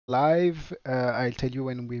live. I'll tell you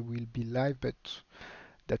when we will be live, but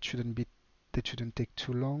that shouldn't take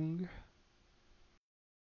too long.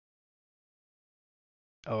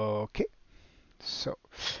 Okay, so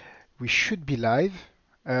we should be live.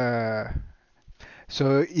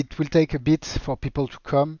 So it will take a bit for people to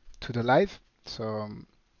come to the live. So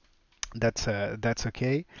that's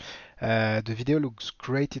okay. The video looks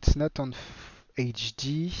great. It's not on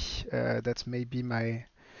HD. That's maybe my.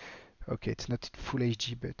 Okay, it's not full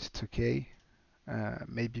HD, but it's okay.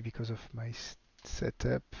 Maybe because of my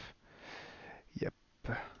setup. Yep.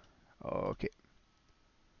 Okay.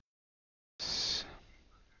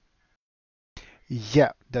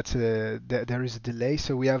 Yeah, there is a delay.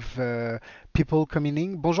 So we have people coming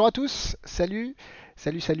in. Bonjour à tous. Salut.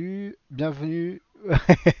 Salut, salut. Bienvenue.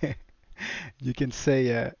 You can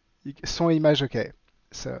say son et image, okay.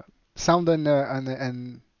 So sound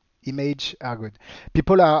and image are good.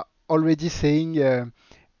 People are already saying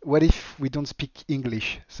what if we don't speak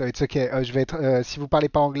English? So it's okay. Si vous parlez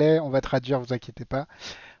pas anglais, on va traduire, vous inquiétez pas.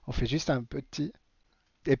 On fait juste un petit.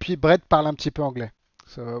 Et puis Brett parle un petit peu anglais.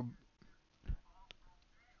 So,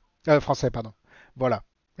 français, pardon. Voilà,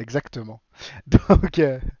 exactement. Donc,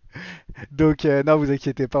 non, vous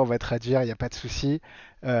inquiétez pas, on va traduire, il n'y a pas de souci.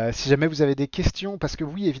 Si jamais vous avez des questions, parce que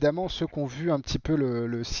oui, évidemment, ceux qui ont vu un petit peu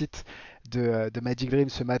le site de Magic Dream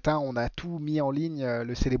ce matin, on a tout mis en ligne,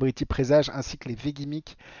 le Celebrity Presage ainsi que les V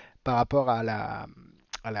Gimmicks par rapport à la,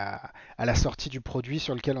 à la sortie du produit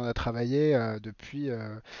sur lequel on a travaillé depuis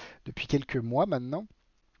quelques mois maintenant,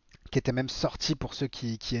 qui était même sorti pour ceux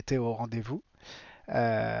qui étaient au rendez-vous.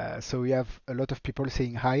 So we have a lot of people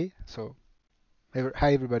saying hi. So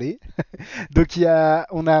hi everybody. Donc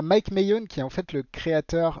on a Mike Maione qui est en fait le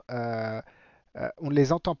créateur. On ne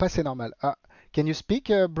les entend pas, c'est normal. Ah, can you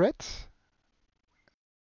speak, Brett?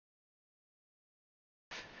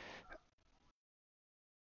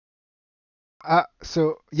 Ah,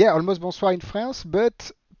 so yeah, almost bonsoir in France,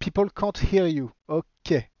 but people can't hear you.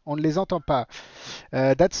 Ok, on ne les entend pas.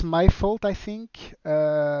 That's my fault, I think.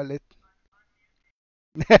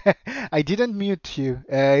 I didn't mute you.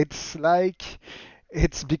 It's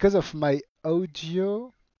because of my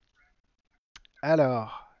audio.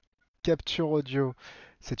 Alors, capture audio,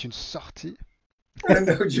 c'est une sortie.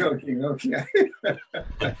 No joking. Okay.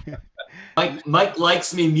 Mike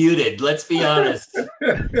likes me muted. Let's be honest.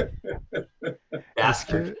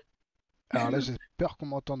 Alors là, j'ai peur qu'on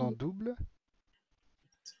m'entende en double.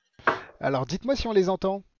 Alors, dites-moi si on les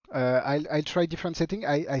entend. I'll try different settings.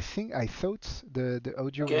 I thought the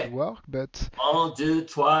audio would work, but 1, 2,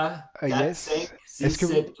 3, 4, yes. 5, 6,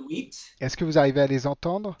 7, 8. Est-ce que vous arrivez à les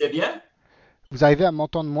entendre? C'est bien? Vous arrivez à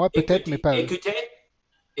m'entendre moi peut-être, mais pas eux.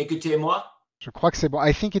 Écoutez-moi. Je crois que c'est bon.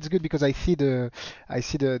 I think it's good because I see the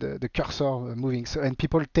cursor moving. So and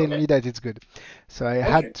people tell me that it's good. So I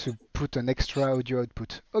had to put an extra audio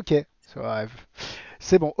output. Ok.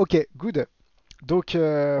 C'est bon. Ok. Good. Donc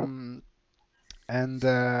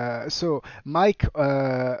so Mike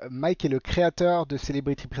est le créateur de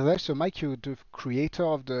Celebrity Presage. So Mike, you're the creator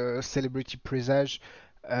of the Celebrity Presage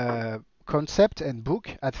concept and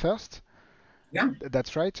book at first. Yeah.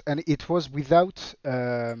 That's right. And it was without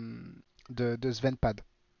the Svenpad.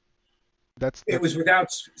 It was without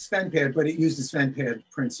Svenpad, but it used the Svenpad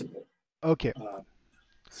principle. Okay.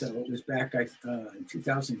 So it was back in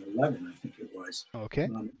 2011, I think it was. Okay.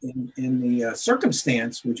 In the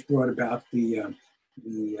circumstance which brought about the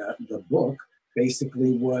book,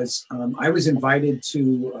 basically was I was invited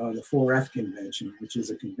to the 4F convention, which is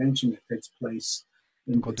a convention that takes place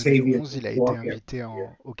in Batavia. En 2011, il a été invité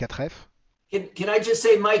au 4F. Can I just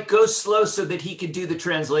say, Mike, go slow so that he can do the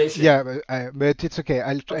translation? Yeah, but it's okay.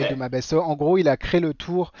 I'll do my best. So, en gros, il a créé le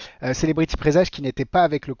tour Celebrity Presage qui n'était pas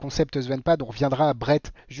avec le concept Svenpad. On reviendra à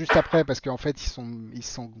Brett juste après parce qu'en fait, ils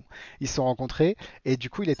se sont rencontrés. Et du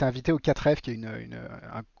coup, il était invité au 4F, qui est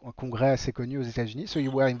un congrès assez connu aux États-Unis. So,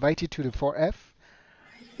 you were invited to the 4F.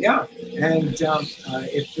 Yeah, and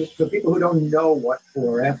for people who don't know what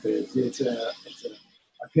 4F is, it's a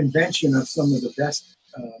convention of some of the best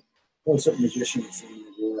close-up magicians in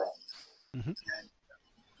the world. Mm-hmm.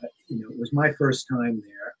 And, it was my first time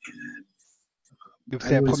there. And, donc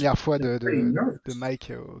c'est la première fois de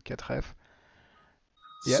Mike au 4F.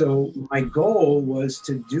 Yeah. So my goal was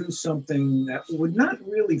to do something that would not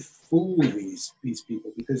really fool these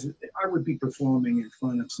people because I would be performing in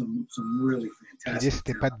front of some really fantastic. L'idée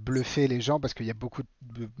c'était pas de bluffer les gens parce qu'il y a beaucoup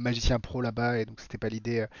de magiciens pros là-bas et donc c'était pas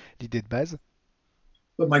l'idée de base.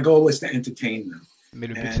 But my goal was to entertain them. Mais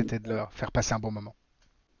le but c'était de leur faire passer un bon moment.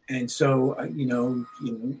 And so,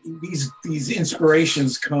 these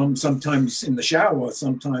inspirations come sometimes in the shower,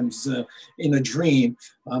 sometimes in a dream.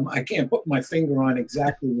 I can't put my finger on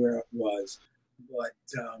exactly where it was, but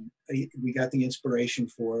we got the inspiration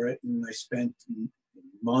for it, and I spent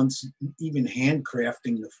months even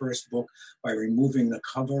handcrafting the first book by removing the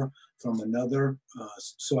cover from another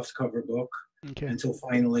soft cover book, until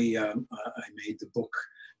finally I made the book.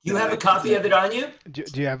 You have a copy of it on you? Do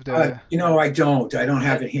you have the... I don't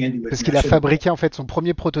have it handy with me. Parce qu'il a fabriqué en fait son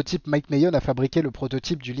premier prototype. Mike Maione a fabriqué le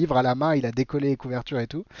prototype du livre à la main. Il a décollé les couvertures et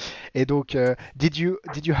tout. Et donc, did you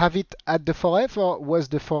have it at the 4F, or was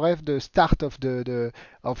the 4F the start of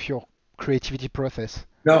of your creativity process?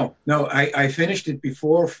 No, I finished it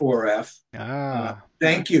before 4F.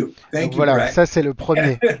 Thank you, voilà, Brett. ça c'est le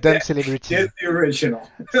premier, Done Celebrity. It's the original.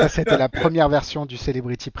 Ça c'était la première version du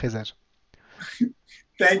Celebrity Presage.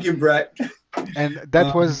 Thank you, Brett. And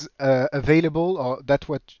that was available, or that's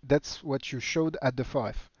what you showed at the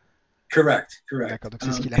 4F. Correct. D'accord, donc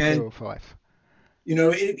c'est ce qu'il a fait au 4F.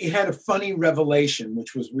 It had a funny revelation,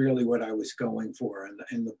 which was really what I was going for,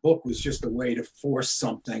 and the book was just a way to force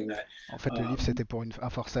something that. En fait, le livre c'était pour un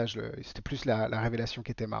forçage, c'était plus la révélation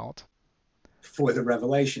qui était marrante. For the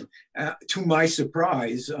revelation, to my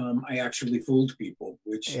surprise, I actually fooled people,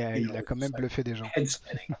 which il a quand même bluffé des gens. Head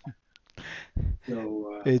spinning.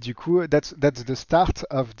 So, et du coup, that's the start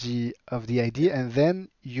of the idea, and then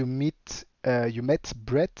you met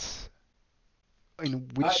Brett. In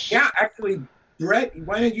which? Yeah, actually, Brett,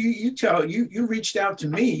 why don't you tell? You reached out to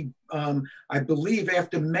me, I believe,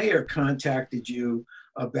 after Mayer contacted you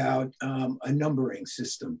about a numbering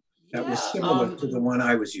system that was similar to the one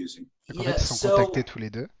I was using. En fait, ils sont contactés tous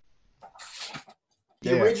les deux.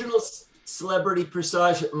 The original Celebrity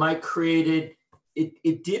Presage Mike created.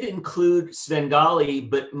 It did include Svengali,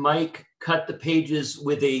 but Mike cut the pages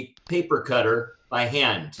with a paper cutter by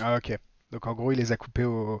hand. Ah, ok. Donc en gros, il les a coupés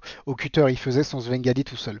au cutter. Il faisait son Svengali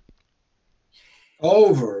tout seul.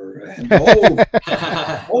 Over and over.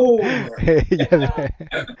 Over.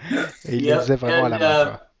 Et il le faisait vraiment à la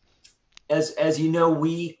main. As you know,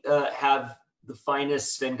 we have the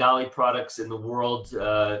finest Svengali products in the world,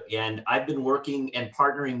 and I've been working and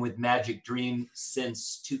partnering with Magic Dream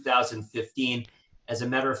since 2015. As a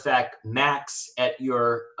matter of fact, Max at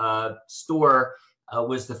your store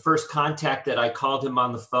was the first contact that I called him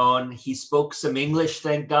on the phone. He spoke some English,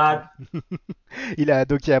 thank God. Il y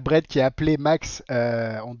a Brett qui a appelé Max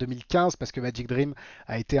en 2015 parce que Magic Dream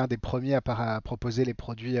a été un des premiers à proposer les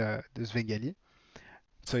produits de Svengali.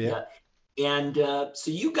 So, yeah. And so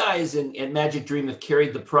you guys and Magic Dream have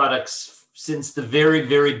carried the products since the very,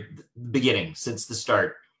 very beginning, since the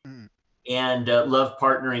start, and love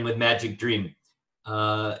partnering with Magic Dream.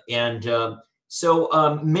 So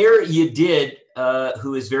Mayor Yedid,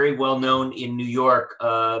 who is very well known in New York,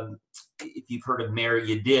 if you've heard of Mayor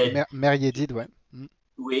Yedid. Mayor Yedid, ouais.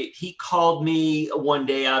 He called me one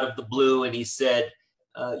day out of the blue and he said,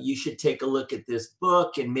 you should take a look at this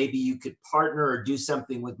book and maybe you could partner or do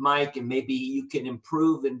something with Mike and maybe you can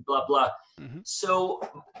improve and blah, blah. So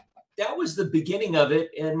that was the beginning of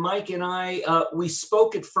it. And Mike and I, we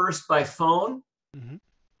spoke at first by phone.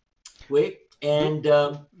 And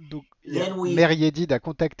then Mayor Yedid a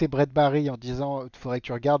contacté Brett Barry en disant il faudrait que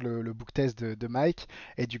tu regardes le book test de Mike.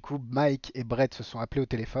 Et du coup, Mike et Brett se sont appelés au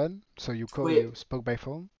téléphone. So you spoke by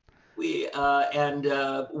phone. We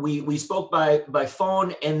spoke by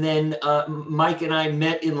phone, and then Mike and I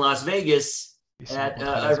met in Las Vegas.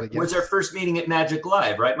 Was our first meeting at Magic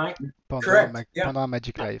Live, right, Mike? Correct. Pendant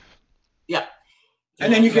Magic Live. Yeah.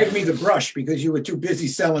 And then you gave me the brush because you were too busy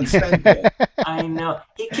selling Sven. I know.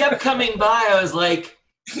 He kept coming by. I was like,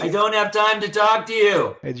 I don't have time to talk to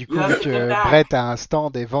you. Et du coup, vu que Brett a un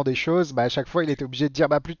stand et vend des choses, à chaque fois, il était obligé de dire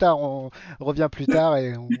plus tard, on revient plus tard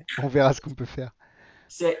et on verra ce qu'on peut faire.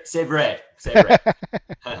 C'est vrai.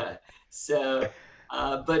 So,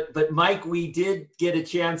 but Mike, we did get a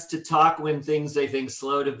chance to talk when things, I think,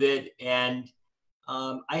 slowed a bit. And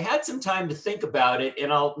I had some time to think about it,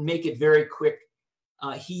 and I'll make it very quick.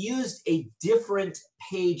 He used a different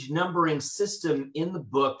page numbering system in the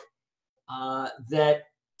book that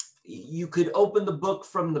you could open the book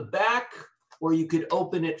from the back or you could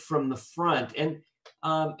open it from the front. And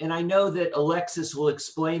I know that Alexis will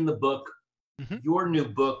explain the book, your new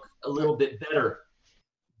book, a little bit better.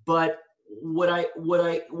 But what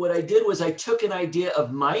I did was I took an idea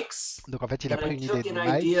of Mike's. Donc en fait, il a pris une idée de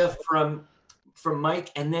Mike. Idea from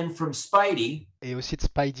Mike and then from Spidey. Et aussi de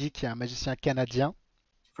Spidey, qui est un magicien canadien.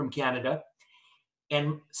 From Canada.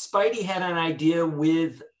 And Spidey had an idea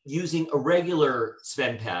with using a regular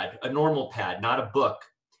Sven pad, a normal pad, not a book.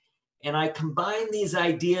 And I combined these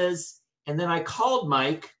ideas, and then I called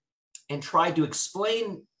Mike and tried to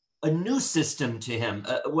explain a new system to him,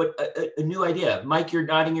 a new idea. Mike, you're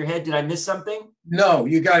nodding your head. Did I miss something? No,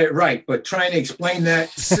 you got it right. But trying to explain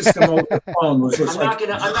that system over the phone was I'm not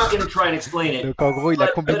gonna try and explain it. Donc en gros, il a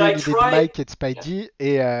But combiné I l'idée de tried. Mike et de Spidey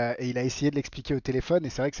et il a essayé de l'expliquer au téléphone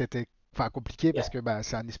et c'est vrai que c'était enfin compliqué parce que bah,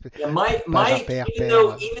 c'est un espèce Yeah, page Mike, impair.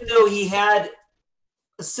 even though he had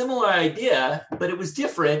a similar idea, but it was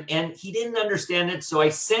different, and he didn't understand it, so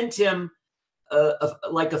I sent him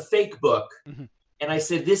like a fake book. Mhm. And I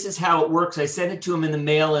said, this is how it works. I sent it to him in the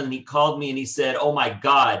mail, and he called me and he said, oh my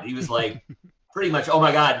God. He was like, pretty much, oh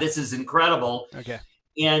my God, this is incredible. Okay.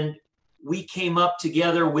 And we came up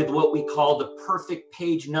together with what we call the perfect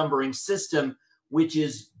page numbering system, which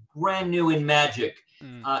is brand new in magic.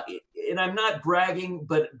 And I'm not bragging,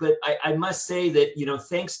 but I must say that, you know,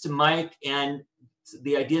 thanks to Mike and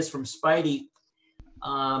the ideas from Spidey,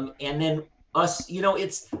 and then us, you know,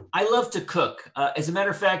 I love to cook. As a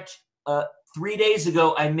matter of fact, 3 days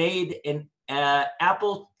ago, I made an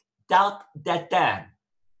apple tarte tatin.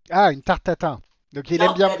 Ah, une tarte tatin. Donc il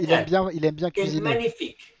aime bien, il aime bien C'est cuisiner.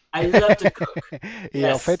 magnifique. I love to cook. Et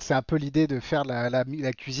Yes. en fait, c'est un peu l'idée de faire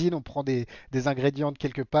la cuisine. On prend des ingrédients de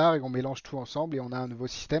quelque part et on mélange tout ensemble et on a un nouveau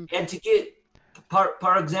système. And to get,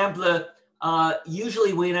 par exemple,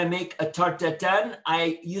 usually when I make a tarte tatin,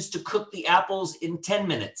 I used to cook the apples in 10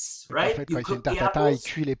 minutes, Donc, en right? fait, You quand il fait une cook the tarte tatin, il apples.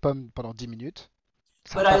 cuit les pommes pendant 10 minutes.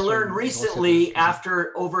 But I learned recently,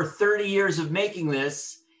 after over 30 years of making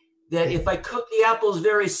this, that if I cook the apples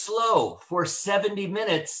very slow for 70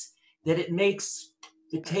 minutes, that it makes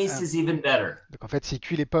the taste is even better. Donc en fait, s'il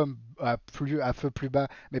cuit les pommes à feu plus bas,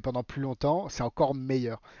 mais pendant plus longtemps, c'est encore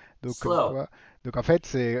meilleur. Donc comme Slow. quoi, donc en fait,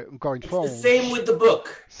 c'est encore une It's fois, the same with the book.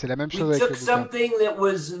 c'est la même We chose avec took le bouquin. something that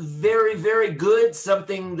was very, very good,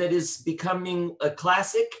 something that is becoming a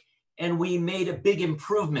classic, and we made a big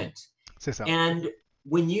improvement. C'est ça. And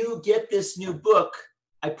when you get this new book,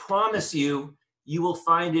 I promise you, you will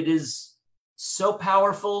find it is so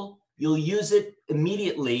powerful. You'll use it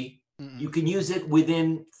immediately. You can use it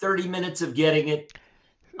within 30 minutes of getting it.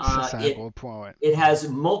 Ça, c'est un gros point, ouais. It has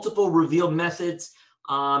multiple reveal methods,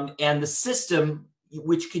 and the system,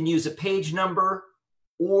 which can use a page number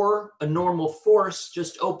or a normal force,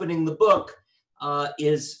 just opening the book,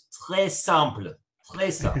 is très simple.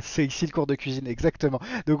 Très simple. C'est ici le cours de cuisine, exactement.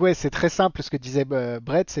 Donc ouais, c'est très simple. Ce que disait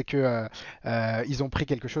Brett, c'est que ils ont pris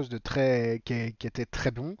quelque chose de qui était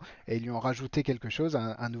très bon et ils lui ont rajouté quelque chose,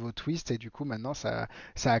 un nouveau twist, et du coup maintenant ça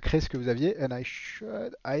a créé ce que vous aviez. And I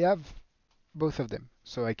have both of them,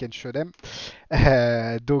 so I can show them.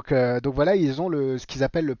 Donc voilà, ils ont ce qu'ils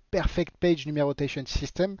appellent le Perfect Page Numerotation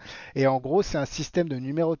System. Et en gros, c'est un système de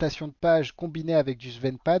numérotation de pages combiné avec du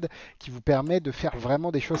Svenpad qui vous permet de faire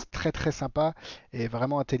vraiment des choses très très sympas et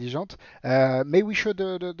vraiment intelligentes. May we show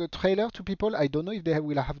the trailer to people? I don't know if they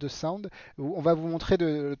will have the sound. On va vous montrer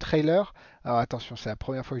le trailer. Alors attention, c'est la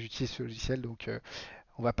première fois que j'utilise ce logiciel, donc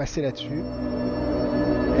on va passer là-dessus. Donc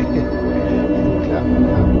là,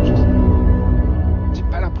 j'ai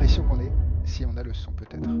pas l'impression qu'on est. Si on a le son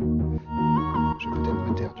peut-être. Je vais peut-être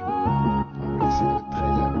me taire du coup. On va laisser le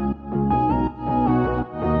trailer.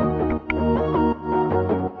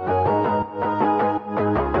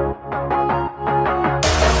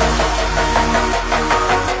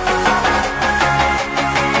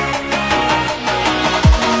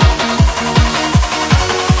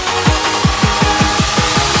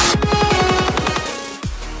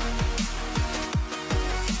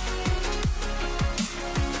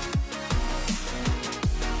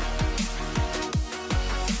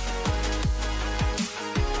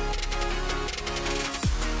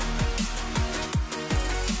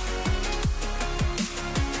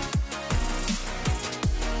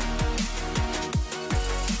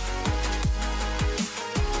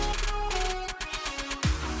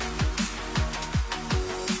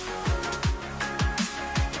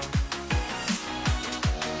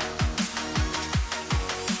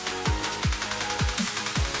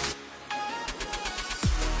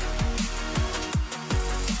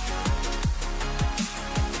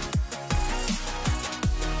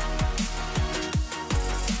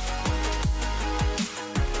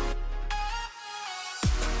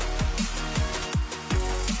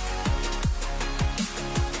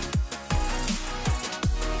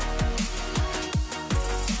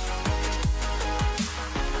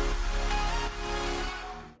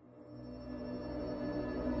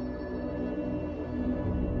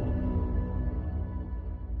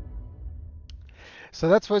 So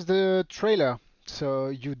that was the trailer. So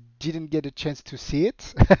you didn't get a chance to see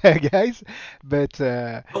it, guys, but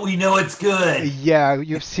But we know it's good. yeah,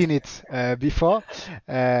 you've seen it before.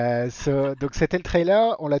 Donc c'était le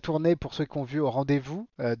trailer. On l'a tourné pour ceux qui ont vu au rendez-vous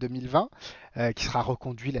 2020, qui sera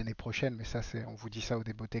reconduit l'année prochaine. Mais ça, on vous dit ça au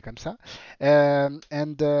débeauté comme ça.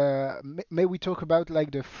 May we talk about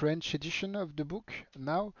like the French edition of the book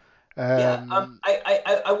now? Yeah,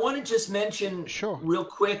 I want to just mention Sure. real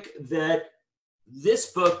quick that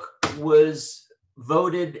this book was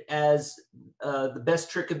voted as the best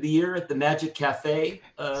trick of the year at the Magic Cafe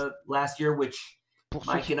last year, which Pour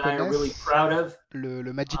ceux Mike qui and I are really connaissent, proud of.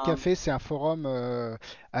 le Magic Café, c'est un forum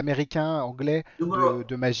américain, anglais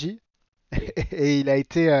de magie. Et il a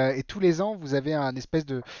été et tous les ans vous avez un espèce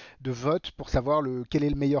de vote pour savoir quel est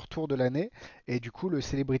le meilleur tour de l'année, et du coup le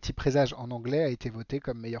Celebrity Presage en anglais a été voté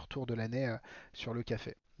comme meilleur tour de l'année sur le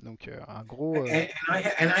café. Donc un gros And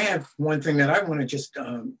I have one thing that I want to just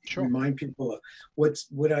Sure. remind people of what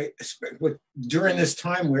during this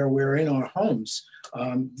time where we're in our homes.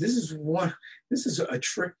 This is a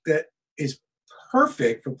trick that is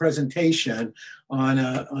perfect for presentation on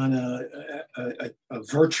a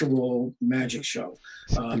virtual magic show.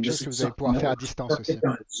 C'est quelque chose que vous allez pouvoir faire à distance aussi.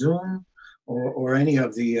 On Zoom or any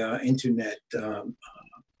of the internet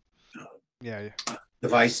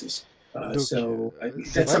devices. So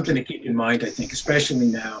that's something to keep in mind, I think, especially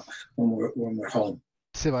now when we're home.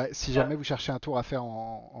 C'est vrai, si jamais vous cherchez un tour à faire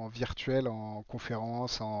en virtuel, en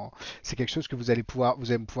conférence, c'est quelque chose que vous allez pouvoir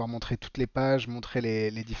montrer toutes les pages, montrer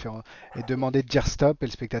les différents, et demander de dire stop, et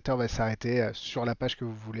le spectateur va s'arrêter sur la page que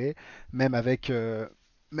vous voulez, même avec le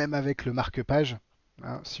marque-page,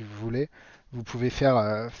 hein, si vous voulez, vous pouvez faire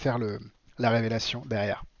la révélation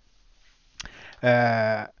derrière.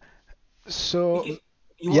 So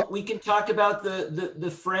We can talk about the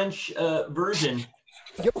French version.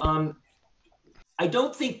 Yep. I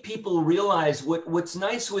don't think people realize what's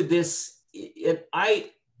nice with this.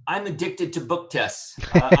 I'm addicted to book tests.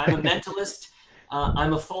 I'm a mentalist.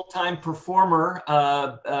 I'm a full-time performer.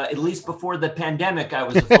 At least before the pandemic, I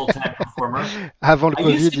was a full-time performer. Avant le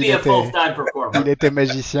Covid, il était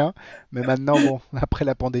magicien, mais maintenant, bon, après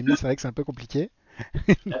la pandémie, c'est vrai que c'est un peu compliqué.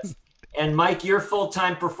 And Mike, you're a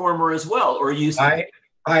full-time performer as well, or you?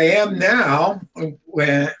 I am now.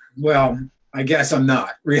 Well, I guess I'm not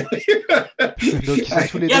really.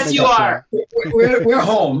 Yes, you are. We're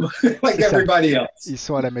home like everybody else. Ils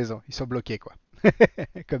sont à la maison, ils sont bloqués quoi,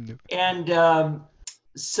 comme nous. And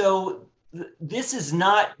so this is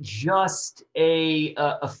not just a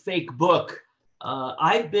fake book.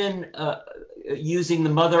 I've been using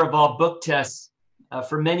the mother of all book tests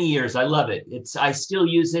for many years. I love it. I still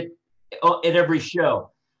use it at every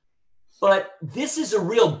show. But this is a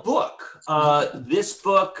real book. This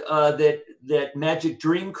book that Magic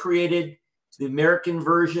Dream created, the American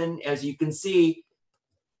version, as you can see,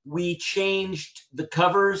 we changed the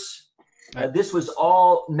covers. This was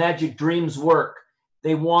all Magic Dream's work.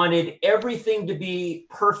 They wanted everything to be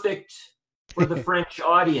perfect for the French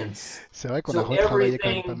audience. C'est vrai qu'on a retravaillé quand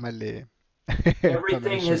même pas mal les.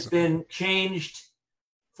 Everything has been changed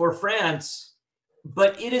for France.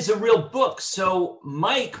 But it is a real book. So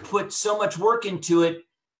Mike put so much work into it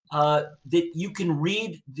that you can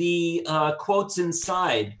read the quotes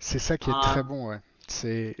inside. C'est ça qui est très bon, ouais.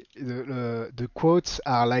 C'est the quotes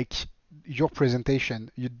are like your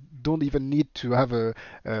presentation. You don't even need to have a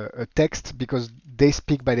text because they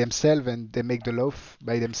speak by themselves and they make the loaf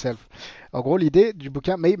by themselves. En gros, l'idée du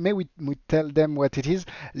bouquin, may we tell them what it is.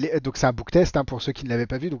 Donc c'est un book test hein, pour ceux qui ne l'avaient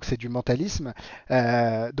pas vu, donc c'est du mentalisme.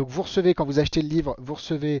 Donc vous recevez, quand vous achetez le livre, vous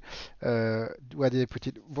recevez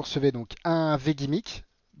donc un V Gimmicks,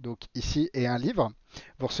 donc ici, et un livre.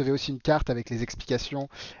 Vous recevez aussi une carte avec les explications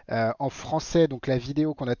en français, donc la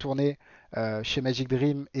vidéo qu'on a tournée chez Magic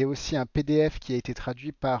Dream, et aussi un PDF qui a été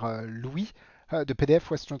traduit par Louis. The PDF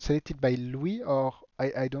was translated by Louis, or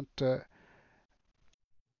I don't...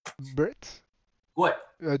 Brett? What?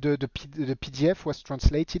 The PDF was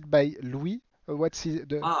translated by Louis. What's the?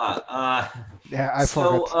 Yeah, I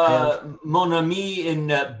forgot. Mon ami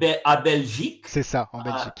à Belgique. C'est ça, en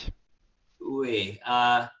Belgique. Oui.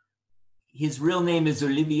 His real name is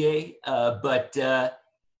Olivier, but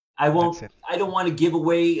I don't want to give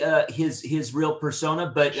away his real persona,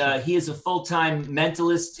 but he is a full-time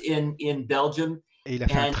mentalist in Belgium. Et il a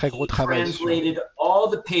fait un très gros travail. Translated all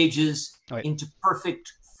the pages into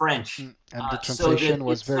perfect French. And the translation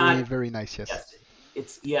was very nice, yes.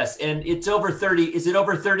 Yes, and it's over 30. Is it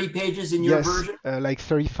over 30 pages in your version? Like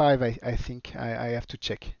 35, I think. I have to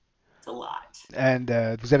check. It's a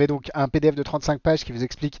lot. Vous avez donc un PDF de 35 pages qui vous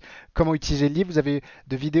explique comment utiliser le livre. Vous avez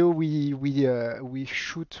the video we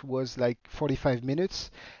shoot was like 45 minutes,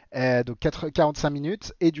 donc 45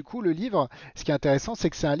 minutes. Et du coup, le livre, ce qui est intéressant, c'est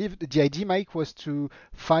que c'est un livre. The idea, Mike, was to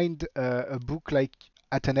find a book like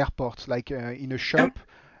at an airport, like in a shop,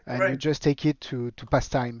 and you Right. just take it to pass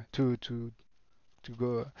time, to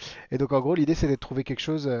go. Et donc, en gros, l'idée, c'est de trouver quelque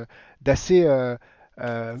chose d'assez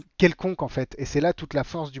quelconque, en fait. Et c'est là toute la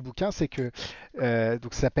force du bouquin, c'est que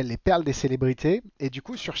donc ça s'appelle les perles des célébrités. Et du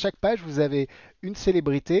coup, sur chaque page, vous avez une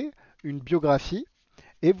célébrité, une biographie,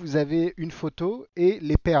 et vous avez une photo et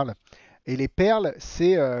les perles. Et les perles,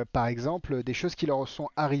 c'est par exemple des choses qui leur sont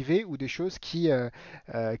arrivées ou des choses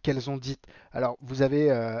qu'elles ont dites. Alors, vous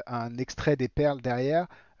avez un extrait des perles derrière.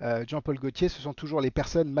 Jean-Paul Gaultier, ce sont toujours les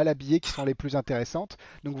personnes mal habillées qui sont les plus intéressantes.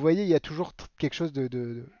 Donc, vous voyez, il y a toujours quelque chose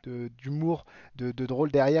d'humour, de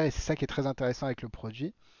drôle derrière, et c'est ça qui est très intéressant avec le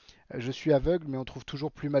produit. Je suis aveugle, mais on trouve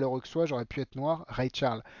toujours plus malheureux que soi. J'aurais pu être noir. Ray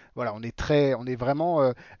Charles. Voilà, on est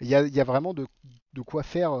vraiment, il y a vraiment de quoi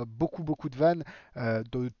faire beaucoup, beaucoup de vannes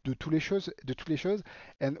de toutes les choses, de toutes les choses.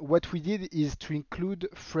 And what we did is to include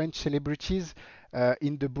French celebrities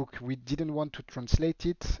in the book. We didn't want to translate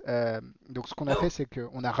it. Donc, ce qu'on a Oh, fait, c'est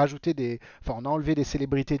qu'on a rajouté on a enlevé des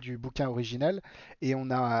célébrités du bouquin original et on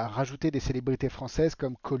a rajouté des célébrités françaises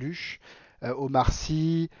comme Coluche, Omar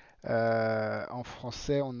Sy. En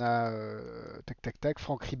français, on a tac tac tac,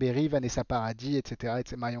 Franck Ribéry, Vanessa Paradis, etc.,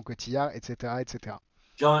 Marion Cotillard, etc., etc.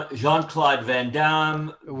 Jean-Claude Van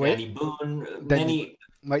Damme, Ouais, Danny Boone, Danny.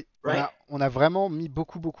 many, Ouais, right? on a vraiment mis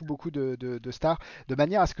beaucoup, beaucoup, beaucoup de stars, de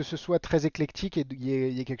manière à ce que ce soit très éclectique et il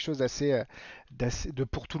y ait quelque chose de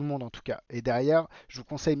pour tout le monde en tout cas. Et derrière, je vous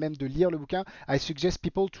conseille même de lire le bouquin. I suggest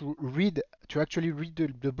people to actually read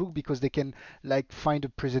the book because they can like find a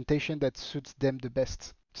presentation that suits them the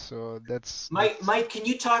best. So that's Mike, can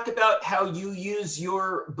you talk about how you use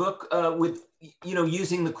your book with,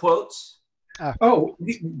 using the quotes? ah Oh,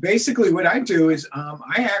 basically, what I do is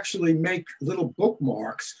I actually make little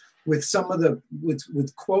bookmarks with some of the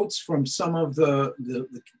with quotes from some of the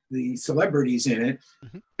celebrities in it.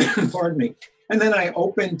 mhm. Pardon me. And then I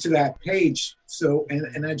open to that page, so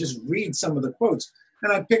and I just read some of the quotes,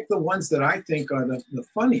 and I pick the ones that I think are the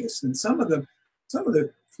funniest. And some of the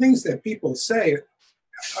things that people say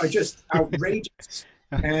are just outrageous.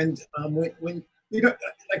 And when you know,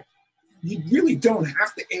 like you really don't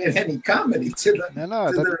have to add any comedy to the No,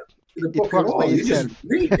 no, to the to the it book at works by all. You just itself.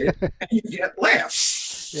 read it and you get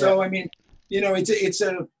laughs. Yeah. So I mean, it's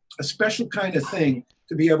a special kind of thing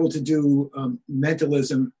to be able to do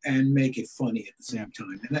mentalism and make it funny at the same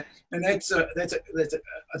time, and that's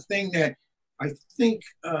a thing that I think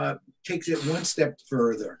takes it one step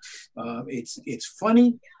further. It's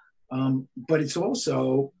funny, but it's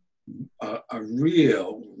also a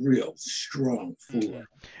real strong forward.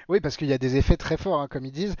 Oui, parce qu'il y a des effets très forts, hein, comme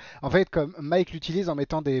ils disent. En fait, comme Mike l'utilise en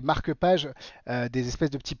mettant des marque-pages, des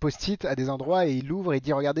espèces de petits post-it à des endroits, et il l'ouvre et il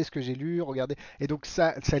dit regardez ce que j'ai lu, regardez. Et donc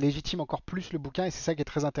ça légitime encore plus le bouquin, et c'est ça qui est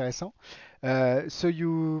très intéressant. So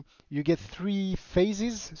you get three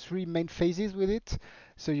main phases with it.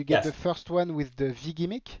 So you get the Yes. first one with the V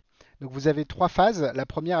Gimmick. Donc vous avez trois phases. La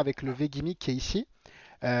première avec le V Gimmick qui est ici.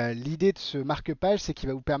 L'idée de ce marque-page, c'est qu'il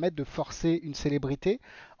va vous permettre de forcer une célébrité.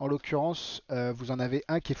 En l'occurrence, vous en avez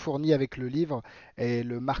un qui est fourni avec le livre et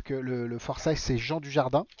le forçage, c'est Jean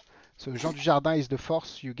Dujardin. So Jean Dujardin is the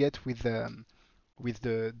force you get with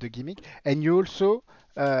the gimmick. And you also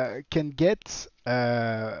can get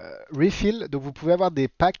refill. Donc vous pouvez avoir des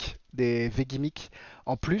packs des V-Gimmicks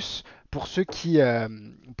en plus pour ceux qui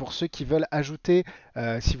veulent ajouter,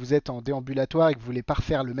 si vous êtes en déambulatoire et que vous voulez pas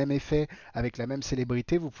refaire le même effet avec la même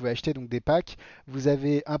célébrité, vous pouvez acheter donc des packs. Vous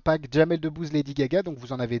avez un pack Jamel Debbouze Lady Gaga, donc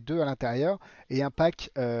vous en avez deux à l'intérieur, et un pack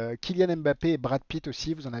Kylian Mbappé et Brad Pitt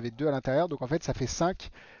aussi, vous en avez deux à l'intérieur. Donc en fait ça fait 5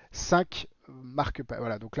 marques.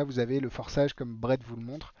 Voilà, donc là vous avez le forçage comme Brett vous le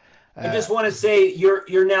montre. I just want to say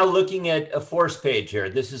you're now looking at a force page here.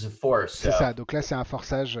 This is a force. C'est ça, donc là c'est un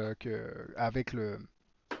forçage avec le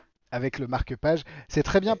marque-page. C'est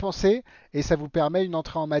très bien pensé et ça vous permet une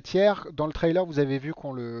entrée en matière. Dans le trailer, vous avez vu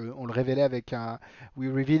on le révélait avec un We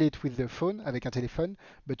reveal it with the phone, avec un téléphone,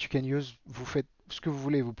 but you can use, vous faites ce que vous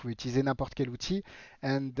voulez, vous pouvez utiliser n'importe quel outil.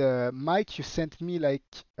 And Mike, you sent me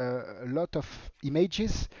like a lot of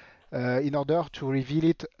images in order to reveal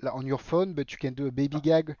it on your phone, but you can do a baby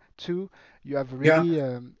gag too. You have really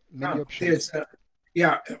many options.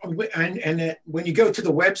 Yeah, and when you go to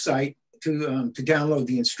the website to download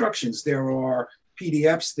the instructions, there are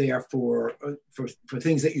PDFs there for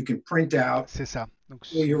things that you can print out C'est ça. Donc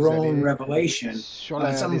for your vous own allez revelation. sur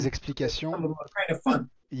Uh, les some, explications, some of them are kind of fun.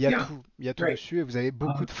 il y a Yeah, tout, il y a tout great. dessus et vous avez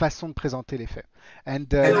beaucoup de façons de présenter les faits. And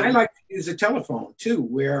And I like to use a telephone too,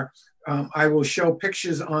 where I will show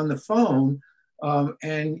pictures on the phone,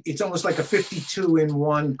 and it's almost like a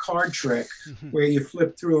 52-in-1 card trick, where you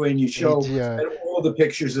flip through and you show that all the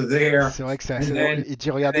pictures are there. c'est vrai que c'est And assez then, drôle. Il dit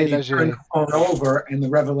and regardez then là you turn j'ai the phone over, and the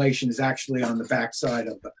revelation is actually on the back side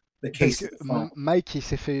of the parce case que of the phone. Mike il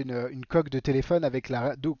s'est fait une coque de téléphone avec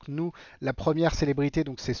donc nous la première célébrité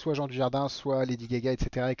donc c'est soit Jean Dujardin soit Lady Gaga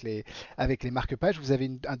etc avec les marque-pages. Vous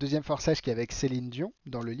avez un deuxième forçage qui est avec Céline Dion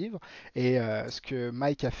dans le livre et ce que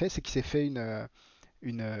Mike a fait c'est qu'il s'est fait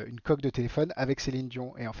une coque de téléphone avec Céline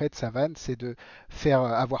Dion. Et en fait, sa vanne, c'est de faire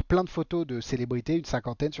avoir plein de photos de célébrités, une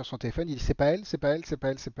cinquantaine sur son téléphone. Il dit c'est pas elle, c'est pas elle, c'est pas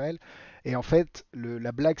elle, c'est pas elle. Et en fait,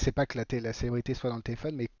 la blague, c'est pas que la célébrité soit dans le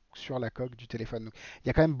téléphone, mais sur la coque du téléphone. Donc, il y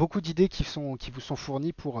a quand même beaucoup d'idées qui vous sont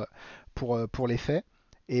fournies pour les faits.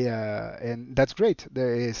 Et and that's great.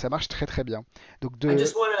 Et ça marche très très bien. Donc I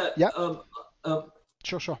just want yeah, to,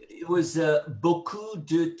 sure. it was beaucoup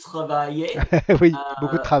de travailler Oui,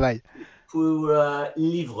 beaucoup de travail. pour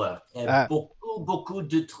livre. Beaucoup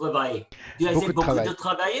de travail. Tu as dit beaucoup de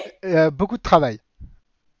travail? Beaucoup de travail.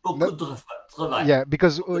 Beaucoup de travail. Yeah,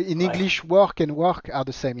 because in English, work and work are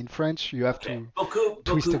the same. In French, you have to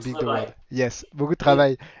twist a bit the word. Yes, beaucoup de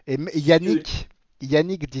travail. Et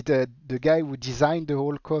Yannick did the guy who designed the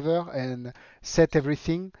whole cover and set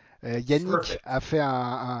everything. Yannick a fait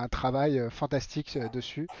un travail fantastique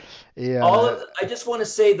dessus. Et, I just want to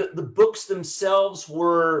say that the books themselves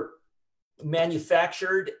were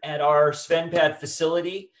manufactured at our Svenpad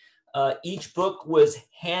facility. Each book was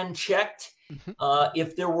hand checked.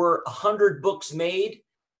 If there were 100 books made,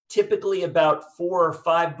 typically about 4 or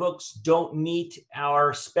 5 books don't meet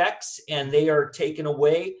our specs and they are taken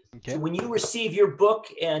away. Okay. So when you receive your book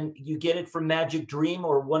and you get it from Magic Dream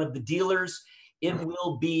or one of the dealers, it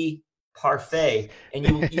will be parfait.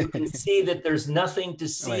 And you can see that there's nothing to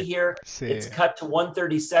see here. It's cut to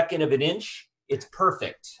 1/32 of an inch. It's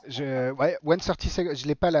perfect. 1/32, je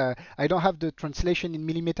l'ai pas I don't have the translation in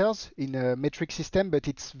millimeters in a metric system, but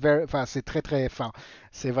it's very, c'est très très fin.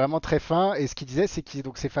 C'est vraiment très fin. Et ce qu'il disait, c'est que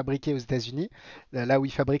donc c'est fabriqué aux États-Unis, là où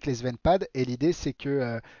ils fabriquent les Svenpad. Et l'idée, c'est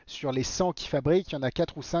que sur les 100 qu'ils fabriquent, il y en a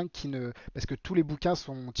 4 ou 5 qui ne, parce que tous les bouquins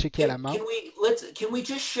sont checkés à la main. Can we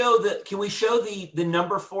just show the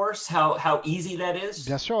number force, how easy that is?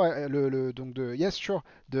 Bien sûr, donc yes, sure.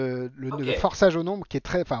 Le forçage au nombre qui est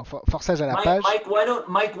très, forçage à la page.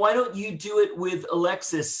 Mike, why don't you do it with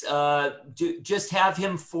Alexis? Just have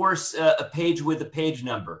him force a page with a page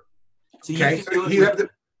number. So okay.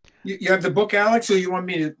 You have the book, Alex, or you want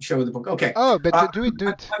me to show the book? Okay. Oh, but do it.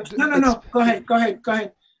 No. Go ahead.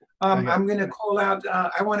 I'm going to call out.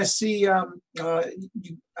 I want to see. I'm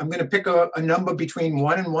going to pick a number between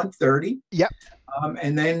 1 and 130. Yep.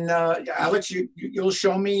 And then Alex, you'll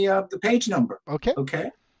show me the page number. Okay.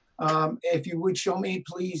 Okay. If you would show me,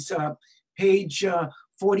 please, page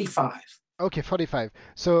 45. Okay, 45.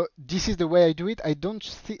 So this is the way I do it. I don't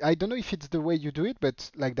know if it's the way you do it, but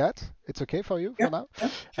like that, it's okay for you for now. Yeah,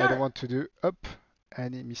 sure. I don't want to do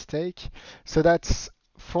any mistake. So that's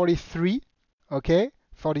 43. Okay,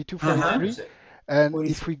 42, 43. And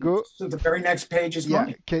 43. If we go, so the very next page is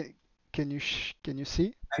mine. Can you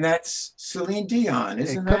see? And that's Céline Dion,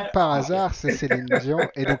 isn't it? Comme par hasard, c'est Céline Dion.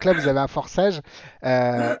 Et donc là, vous avez un forçage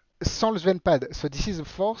sans le Svenpad. So this is a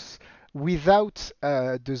force without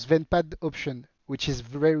the Svenpad option, which is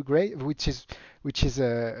very great, which is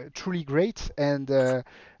truly great, and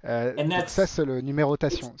ça c'est le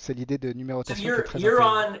numérotation, c'est l'idée de numérotation. So you're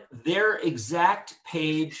on their exact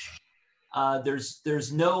page.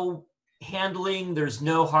 There's no handling, there's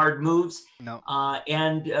no hard moves. No.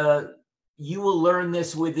 And you will learn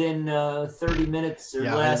this within 30 minutes or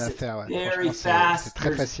less. It's very fast. C'est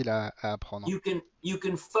très facile à apprendre. You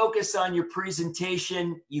can focus on your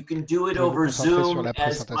presentation. You can do it over Zoom,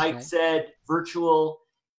 as Mike said, virtual.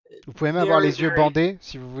 Vous pouvez même avoir les yeux bandés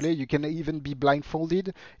si vous voulez. You can even be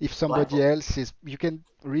blindfolded if somebody else is. You can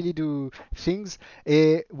really do things.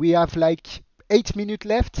 Et we have like 8 minutes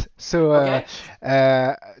left. So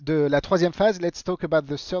de la troisième phase, let's talk about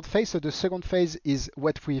the third phase. So the second phase is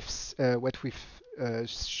what we've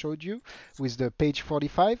showed you with the page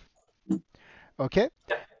 45. Okay.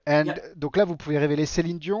 And donc là, vous pouvez révéler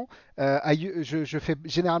Céline Dion. Je fais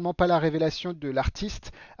généralement pas la révélation de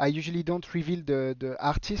l'artiste. I usually don't reveal the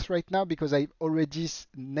artist right now because I already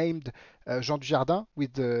named Jean Dujardin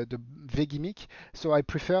with the V Gimmicks. So I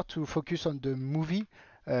prefer to focus on the movie.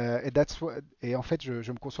 Et en fait,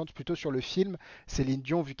 je me concentre plutôt sur le film. Céline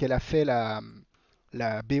Dion, vu qu'elle a fait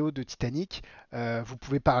la BO de Titanic, vous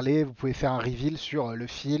pouvez parler, vous pouvez faire un reveal sur le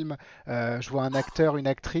film. Je vois un acteur, une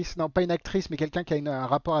actrice, non pas une actrice, mais quelqu'un qui a un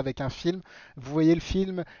rapport avec un film. Vous voyez le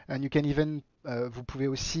film, and you can even, vous pouvez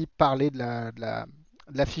aussi parler de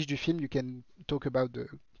l'affiche du film. You can talk about the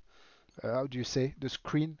how do you say the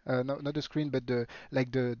screen? No, not the screen, but the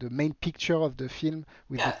main picture of the film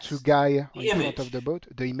with the two Yes, guys the in front of image. the boat,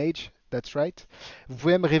 the image. That's right. Vous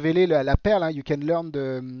pouvez me révéler la perle. Hein. You can learn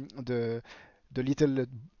the little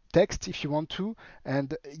text if you want to,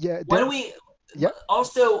 and yeah, Why don't we yeah.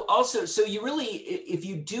 also so you really if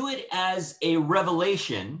you do it as a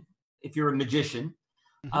revelation, if you're a magician,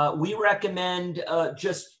 Mhm. we recommend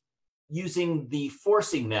just using the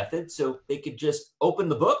forcing method. So they could just open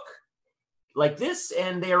the book like this,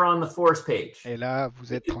 and they're on the force page. Et là,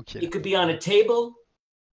 vous êtes tranquille. It could be on a table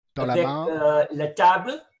Dans la avec main. la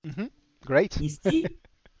table Mhm. Great. ici.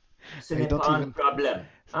 Ce I n'est don't pas un even. problème.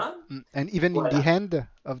 Hein? And even in the Voilà. hand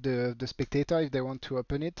of the spectator, if they want to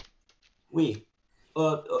open it. Oui.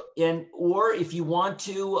 Or if you want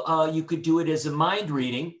to, you could do it as a mind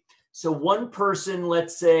reading. So one person,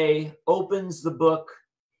 let's say, opens the book,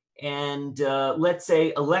 and let's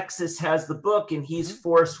say Alexis has the book and he's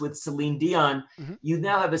forced with Celine Dion. You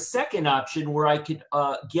now have a second option where I could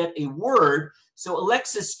get a word. So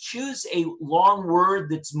Alexis, choose a long word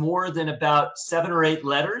that's more than about 7 or 8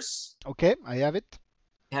 letters. Okay, I have it.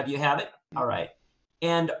 Have you have it? All right.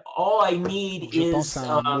 And all I need Je is pense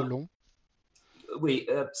à un mot long. wait.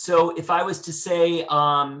 So if I was to say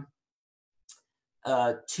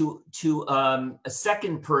to a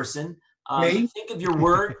second person, think of your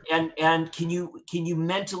word, and can you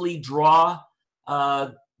mentally draw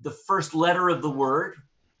the first letter of the word?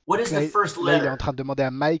 What is the first Là, il est en letter? train de demander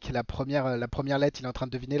à Mike la première lettre. Il est en train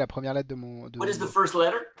de deviner la première lettre de mon. What is the first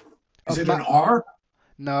letter? Is it an R?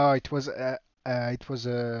 No, it was I.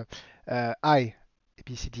 A,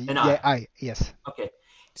 B, C, D. An Yeah, I. I. Yes. Okay.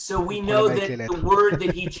 So we Problème know avec that les the lettres. word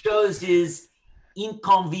that he chose is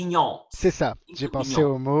inconvenient. C'est ça. J'ai pensé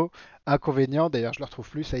au mot inconvénient. D'ailleurs, je le retrouve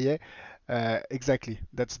plus. Ça y est. Exactly.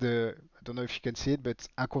 That's the. I don't know if you can see it, but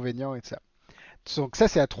inconvénient et ça. Donc ça,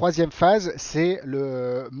 c'est la troisième phase, c'est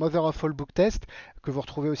le Mother of All Book Test, que vous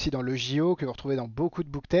retrouvez aussi dans le JO, que vous retrouvez dans beaucoup de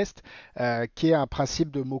book tests, qui est un principe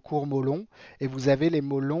de mots courts, mots longs, et vous avez les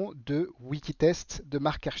mots longs de Wikitest de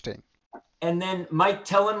Mark Kerstein. And then Mike,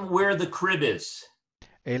 tell him where the crib is.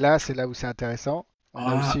 Et là, c'est là où c'est intéressant. On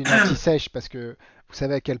a aussi une anti-sèche, parce que vous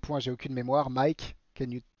savez à quel point j'ai aucune mémoire. Mike, can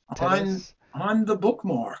you tell us? On the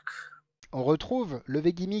bookmark. On retrouve le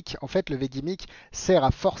V Gimmick. En fait, le V Gimmick sert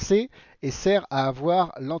à forcer et sert à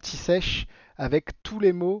avoir l'anti-sèche avec tous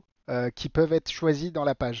les mots qui peuvent être choisis dans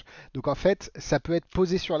la page. Donc en fait, ça peut être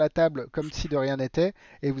posé sur la table comme si de rien n'était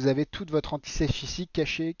et vous avez toute votre anti-sèche ici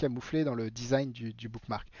cachée, camouflée dans le design du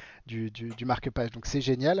bookmark, du marque-page. Donc c'est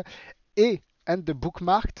génial. Et and the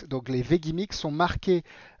bookmarked, donc les V Gimmicks sont marqués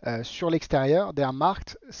sur l'extérieur, they're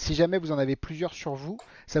marked. Si jamais vous en avez plusieurs sur vous,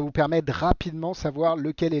 ça vous permet de rapidement savoir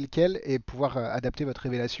lequel est lequel et pouvoir adapter votre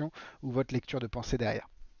révélation ou votre lecture de pensée derrière.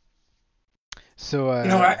 So, you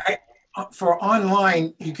know, for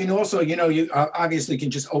online, you can also, you know, you obviously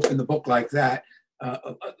can just open the book like that,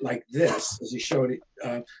 like this, as you showed it.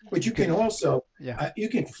 But you can also, you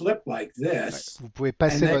can flip like this. Vous pouvez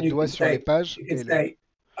passer votre doigt sur les pages. You can say,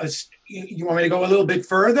 you want me to go a little bit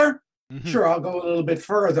further? Sure, I'll go a little bit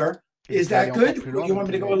further. Is that good? You want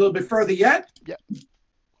me to go a little bit further yet? Yeah.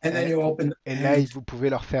 And then you open. Et là, vous pouvez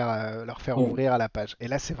leur faire ouvrir à la page. Et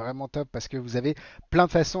là, c'est vraiment top parce que vous avez plein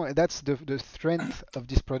de façons. And that's the strength of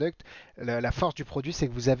this product. La force du produit, c'est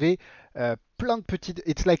que vous avez plein de petites.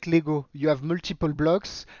 It's like Lego. You have multiple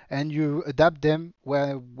blocks and you adapt them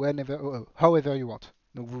whenever, however you want.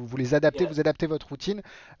 Donc vous les adaptez, vous adaptez votre routine.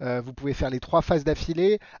 Vous pouvez faire les 3 phases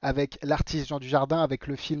d'affilée avec l'artiste Jean Dujardin, avec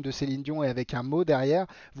le film de Céline Dion et avec un mot derrière.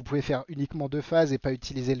 Vous pouvez faire uniquement 2 phases et pas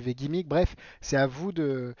utiliser le V-Gimmick. Bref, c'est à vous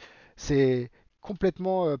de... C'est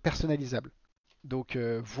complètement personnalisable. Donc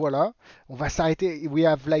voilà, on va s'arrêter. We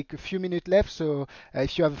have like a few minutes left, so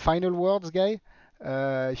if you have final words, Guy,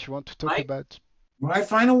 if you want to talk about... My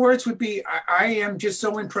final words would be: I am just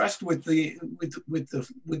so impressed with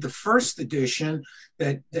the first edition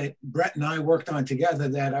that Brett and I worked on together.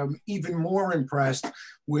 That I'm even more impressed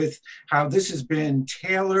with how this has been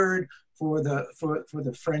tailored for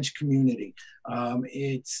the French community.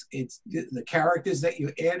 It's the characters that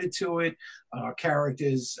you added to it,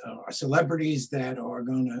 characters, celebrities that are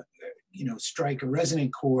going to strike a resonant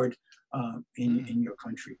chord in your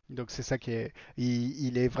country. Donc c'est ça qui est,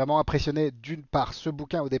 il est vraiment impressionné d'une part ce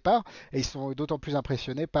bouquin au départ, et ils sont d'autant plus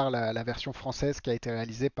impressionnés par la version française qui a été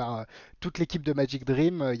réalisée par toute l'équipe de Magic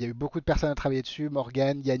Dream. Il y a eu beaucoup de personnes à travailler dessus,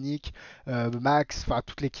 Morgan, Yannick, Max, enfin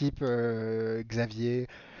toute l'équipe, Xavier,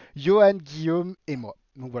 Johan, Guillaume et moi.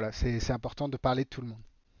 Donc voilà, c'est important de parler de tout le monde.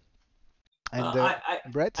 And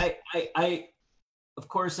Brett? Of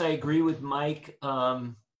course, I agree with Mike.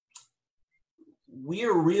 We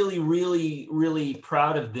are really, really, really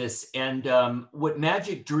proud of this. And what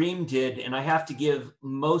Magic Dream did, and I have to give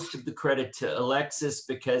most of the credit to Alexis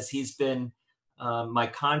because he's been my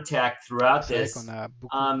contact throughout this. On a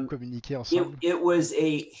beaucoup communiqué ensemble. It was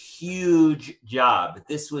a huge job.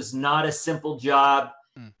 This was not a simple job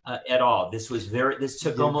at all. This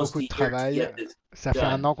took almost a year to get this. Ça fait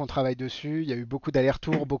 1 an qu'on travaille dessus. Il y a eu beaucoup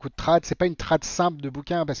d'allers-retours, beaucoup de trades. C'est pas une trad simple de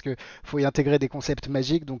bouquin parce que faut y intégrer des concepts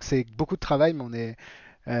magiques. Donc c'est beaucoup de travail, mais on est.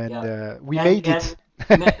 We made it.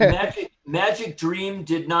 Magic Dream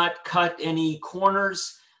did not cut any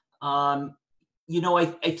corners.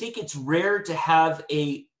 I think it's rare to have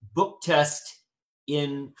a book test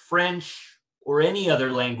in French or any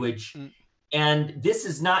other language. And this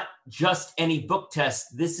is not just any book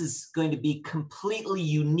test. This is going to be completely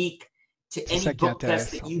unique to any book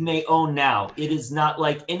test that you may own now. It is not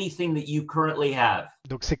like anything that you currently have.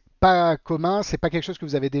 Donc c'est pas commun, c'est pas quelque chose que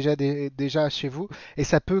vous avez déjà chez vous, et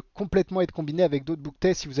ça peut complètement être combiné avec d'autres book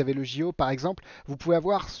tests. Si vous avez le JO par exemple, vous pouvez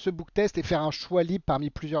avoir ce book test et faire un choix libre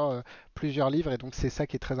parmi plusieurs livres, et donc c'est ça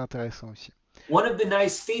qui est très intéressant aussi. One of the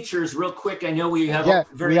nice features, real quick, I know we have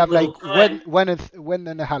very little like time. one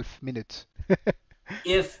and a half minutes.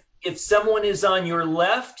 If someone is on your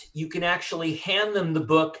left, you can actually hand them the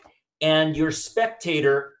book, and your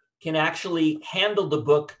spectator can actually handle the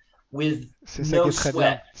book with no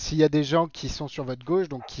sweat. S'il y a des gens qui sont sur votre gauche,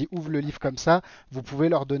 donc qui ouvrent le livre comme ça, vous pouvez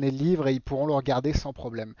leur donner le livre et ils pourront le regarder sans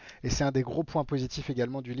problème. Et c'est un des gros points positifs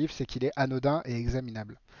également du livre, c'est qu'il est anodin et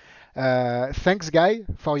examinable. Thanks, Guy,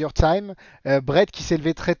 for your time. Brett qui s'est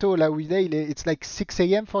levé très tôt là où il est, it's like 6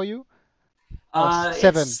 a.m. for you?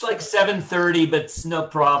 It's like 7:30, but it's no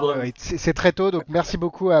problem. C'est très tôt, donc merci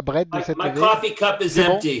beaucoup à Brett de cette levée. My coffee cup is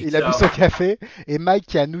empty. Bon, il a bu son café. Et Mike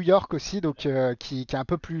qui est à New York aussi, donc qui est un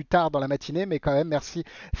peu plus tard dans la matinée, mais quand même merci.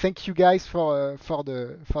 Thank you guys for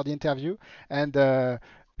the interview, and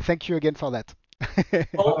thank you again for that.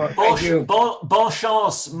 Bon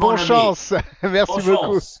chance, mon bon ami. Chance. Merci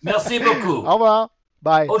beaucoup. Chance. Merci beaucoup. Au revoir.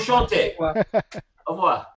 Bye. Enchanté. Au revoir.